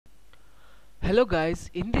Hello guys,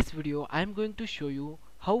 in this video I am going to show you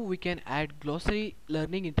how we can add glossary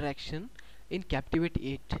learning interaction in Captivate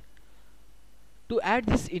 8. To add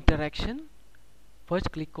this interaction, first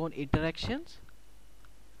click on interactions,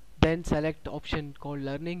 then select option called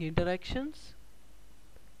learning interactions.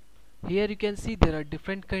 Here you can see there are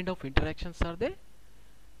different kind of interactions are there.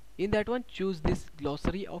 In that one choose this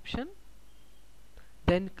glossary option,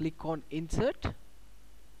 then click on insert.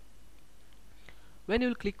 When you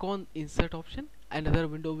will click on insert option, another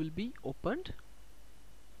window will be opened.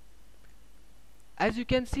 As you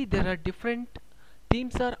can see, there are different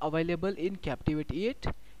themes are available in Captivate 8.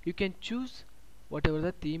 You can choose whatever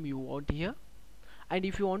the theme you want here, and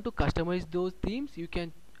if you want to customize those themes you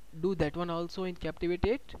can do that one also in Captivate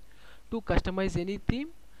 8. To customize any theme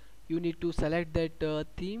you need to select that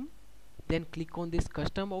theme, then click on this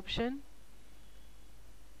custom option,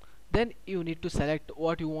 then you need to select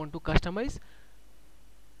what you want to customize,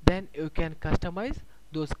 then you can customize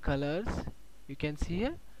those colors. You can see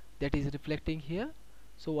here that is reflecting here,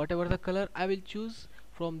 so whatever the color I will choose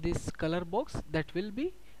from this color box, that will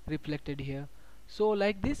be reflected here. So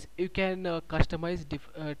like this you can customize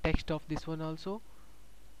text of this one also.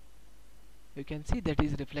 You can see that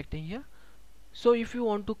is reflecting here. So if you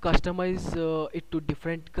want to customize it to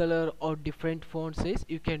different color or different font size,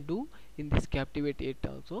 you can do in this Captivate 8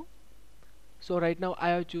 also. So right now I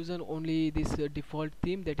have chosen only this default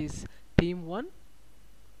theme, that is theme 1.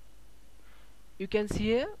 You can see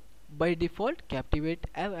here by default Captivate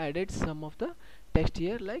have added some of the text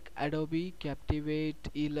here, like Adobe Captivate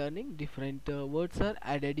e-learning, different words are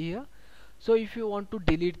added here. So if you want to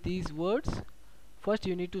delete these words, first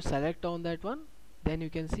you need to select on that one, then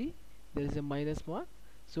you can see there is a minus mark,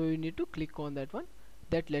 so you need to click on that one.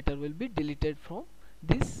 That letter will be deleted from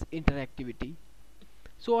this interactivity.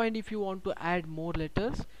 So and if you want to add more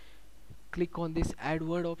letters, click on this add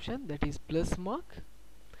word option, that is plus mark.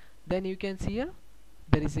 Then you can see here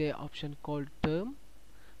there is a option called term.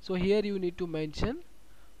 So here you need to mention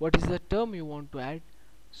what is the term you want to add.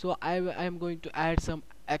 So I am going to add some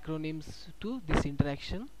acronyms to this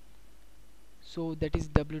interaction. So that is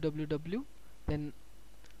www, then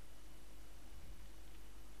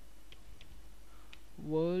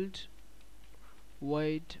World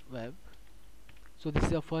Wide Web. So this is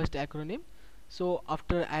the first acronym. So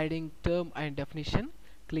after adding term and definition,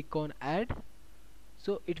 click on add.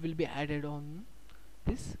 So it will be added on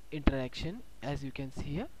this interaction. As you can see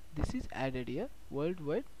here, this is added here, World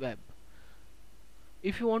Wide Web.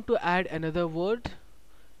 If you want to add another word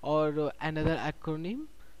or another acronym,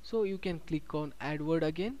 so you can click on add word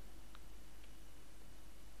again.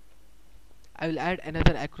 I will add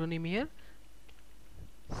another acronym here,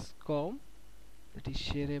 SCOM, that is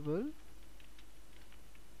shareable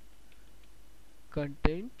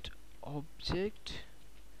content object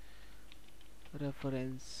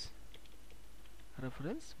reference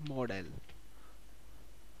model.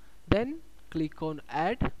 Then click on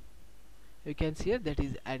add. You can see here that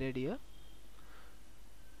is added here.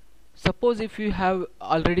 Suppose if you have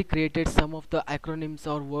already created some of the acronyms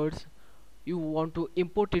or words, you want to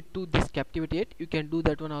import it to this Captivate 8, you can do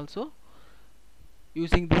that one also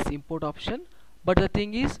using this import option. But the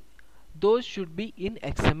thing is, those should be in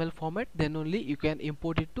XML format, then only you can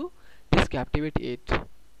import it to this Captivate 8.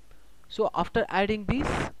 So after adding this,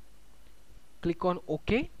 click on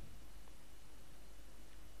OK.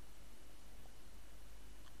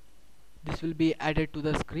 This will be added to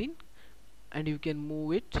the screen, and you can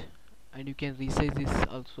move it, and you can resize this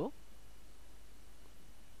also.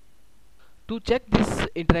 To check this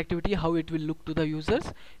interactivity, how it will look to the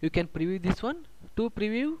users, you can preview this one. To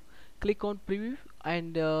preview, click on preview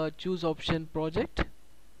and choose option project.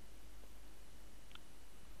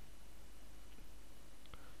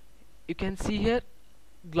 You can see here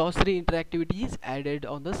glossary interactivity is added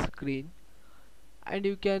on the screen, and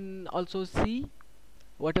you can also see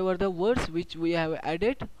whatever the words which we have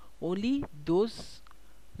added, only those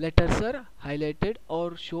letters are highlighted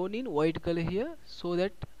or shown in white color here, so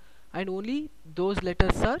that and only those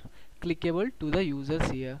letters are clickable to the users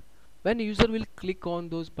here. When user will click on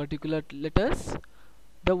those particular letters,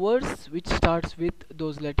 the words which starts with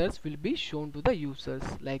those letters will be shown to the users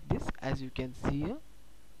like this, as you can see here.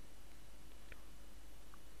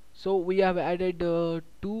 So we have added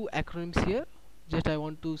two acronyms here, just I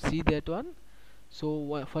want to see that one.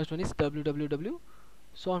 So first one is www.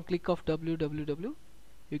 So on click of www,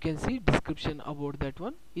 you can see description about that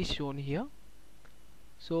one is shown here.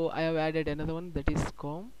 So I have added another one, that is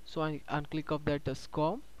SCOM. So on click of that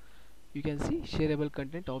SCOM, you can see shareable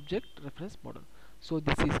content object reference model. So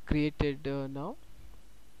this is created now.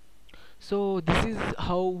 So this is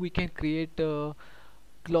how we can create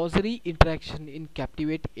Glossary Interaction in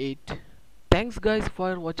Captivate 8. Thanks guys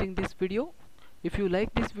for watching this video. If you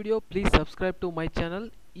like this video, please subscribe to my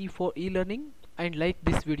channel E for e-learning and like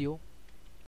this video.